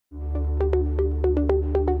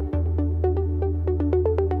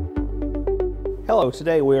Hello,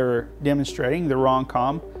 today we're demonstrating the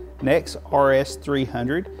Rondcom NEX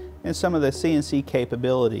RS300 and some of the CNC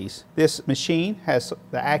capabilities. This machine has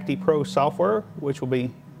the ActiPro software, which will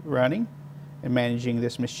be running and managing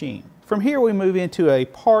this machine. From here we move into a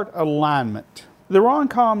part alignment. The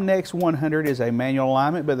Rondcom NEX 100 is a manual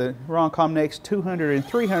alignment, but the Rondcom NEX 200 and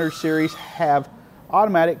 300 series have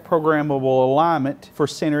automatic programmable alignment for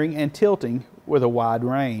centering and tilting with a wide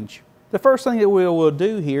range. The first thing that we will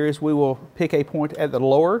do here is we will pick a point at the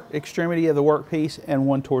lower extremity of the workpiece and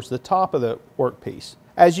one towards the top of the workpiece.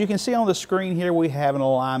 As you can see on the screen here, we have an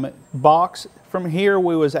alignment box. From here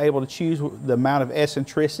we was able to choose the amount of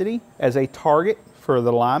eccentricity as a target for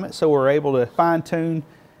the alignment, so we're able to fine-tune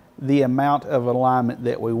the amount of alignment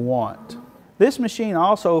that we want. This machine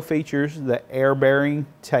also features the air bearing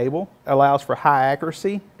table, allows for high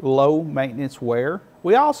accuracy, low maintenance wear.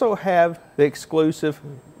 We also have the exclusive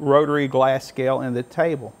rotary glass scale in the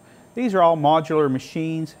table. These are all modular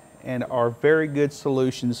machines and are very good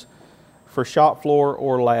solutions for shop floor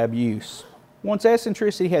or lab use. Once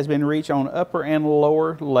eccentricity has been reached on upper and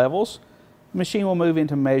lower levels, the machine will move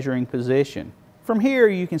into measuring position. From here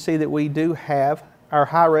you can see that we do have our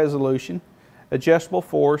high resolution, adjustable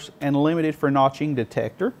force, and limited for notching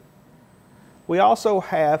detector. We also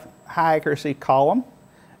have high accuracy column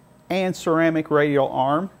and ceramic radial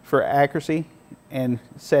arm for accuracy and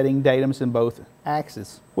setting datums in both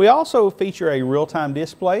axes. We also feature a real-time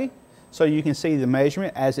display so you can see the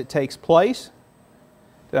measurement as it takes place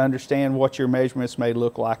to understand what your measurements may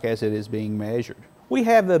look like as it is being measured. We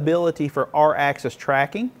have the ability for R-axis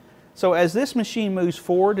tracking, so as this machine moves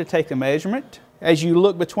forward to take the measurement, as you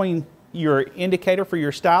look between your indicator for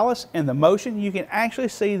your stylus and the motion, you can actually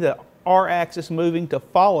see the R-axis moving to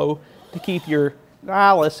follow to keep your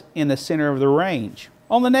stylus in the center of the range.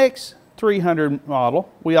 On the NEX 300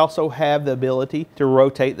 model, we also have the ability to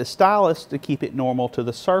rotate the stylus to keep it normal to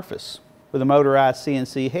the surface with a motorized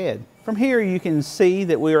CNC head. From here you can see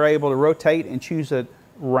that we are able to rotate and choose a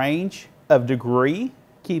range of degree,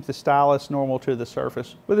 keep the stylus normal to the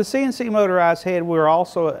surface. With a CNC motorized head, we're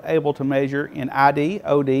also able to measure in ID,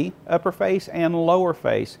 OD, upper face and lower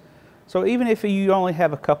face. So even if you only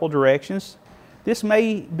have a couple directions, this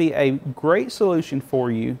may be a great solution for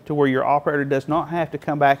you to where your operator does not have to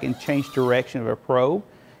come back and change direction of a probe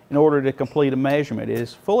in order to complete a measurement. It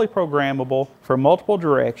is fully programmable for multiple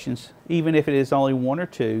directions, even if it is only one or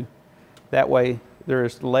two. That way there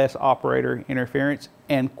is less operator interference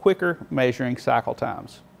and quicker measuring cycle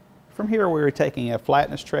times. From here we're taking a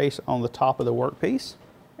flatness trace on the top of the workpiece,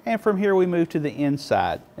 and from here we move to the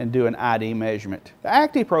inside and do an ID measurement. The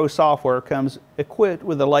ActiPro software comes equipped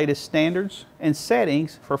with the latest standards and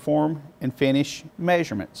settings for form and finish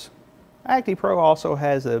measurements. ActiPro also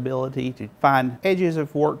has the ability to find edges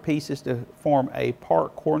of workpieces to form a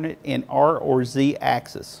part coordinate in R or Z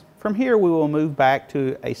axis. From here we will move back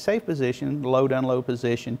to a safe position, load unload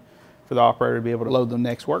position, for the operator to be able to load the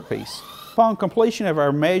next workpiece. Upon completion of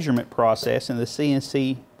our measurement process in the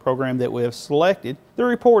CNC program that we have selected, the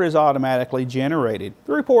report is automatically generated.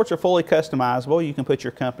 The reports are fully customizable. You can put your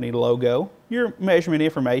company logo, your measurement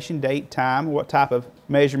information, date, time, what type of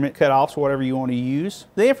measurement cutoffs, whatever you want to use.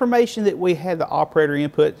 The information that we had the operator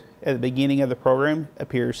input at the beginning of the program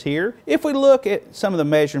appears here. If we look at some of the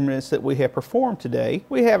measurements that we have performed today,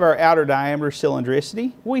 we have our outer diameter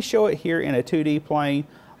cylindricity. We show it here in a 2D plane,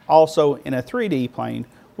 also in a 3D plane.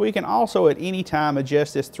 We can also at any time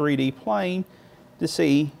adjust this 3D plane to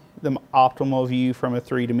see the optimal view from a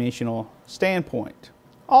three-dimensional standpoint.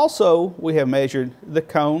 Also, we have measured the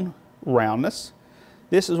cone roundness.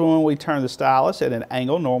 This is when we turn the stylus at an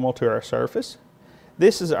angle normal to our surface.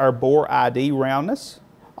 This is our bore ID roundness.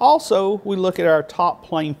 Also, we look at our top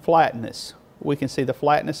plane flatness. We can see the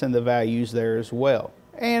flatness and the values there as well.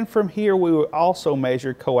 And from here we will also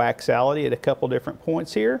measure coaxiality at a couple different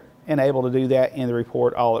points here and able to do that in the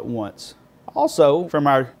report all at once. Also, from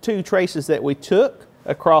our two traces that we took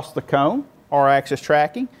across the cone, R-axis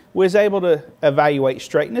tracking, we was able to evaluate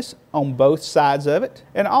straightness on both sides of it,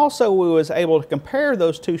 and also we was able to compare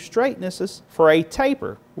those two straightnesses for a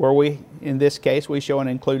taper, where we, in this case, we show an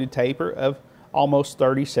included taper of almost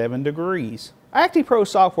 37 degrees. ActiPro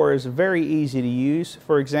software is very easy to use.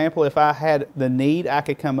 For example, if I had the need, I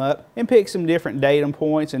could come up and pick some different datum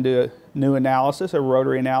points and do a new analysis, a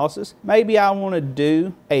rotary analysis. Maybe I want to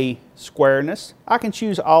do a squareness. I can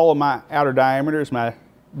choose all of my outer diameter as my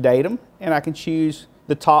datum, and I can choose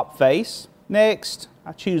the top face. Next,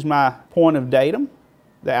 I choose my point of datum,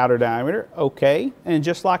 the outer diameter, okay. And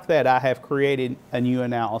just like that, I have created a new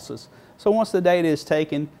analysis. So once the data is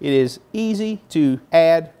taken, it is easy to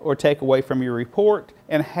add or take away from your report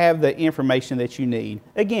and have the information that you need.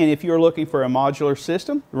 Again, if you're looking for a modular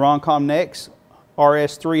system, the Rondcom NEX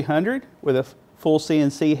RS300 with a full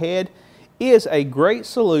CNC head is a great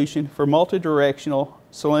solution for multi-directional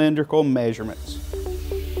cylindrical measurements.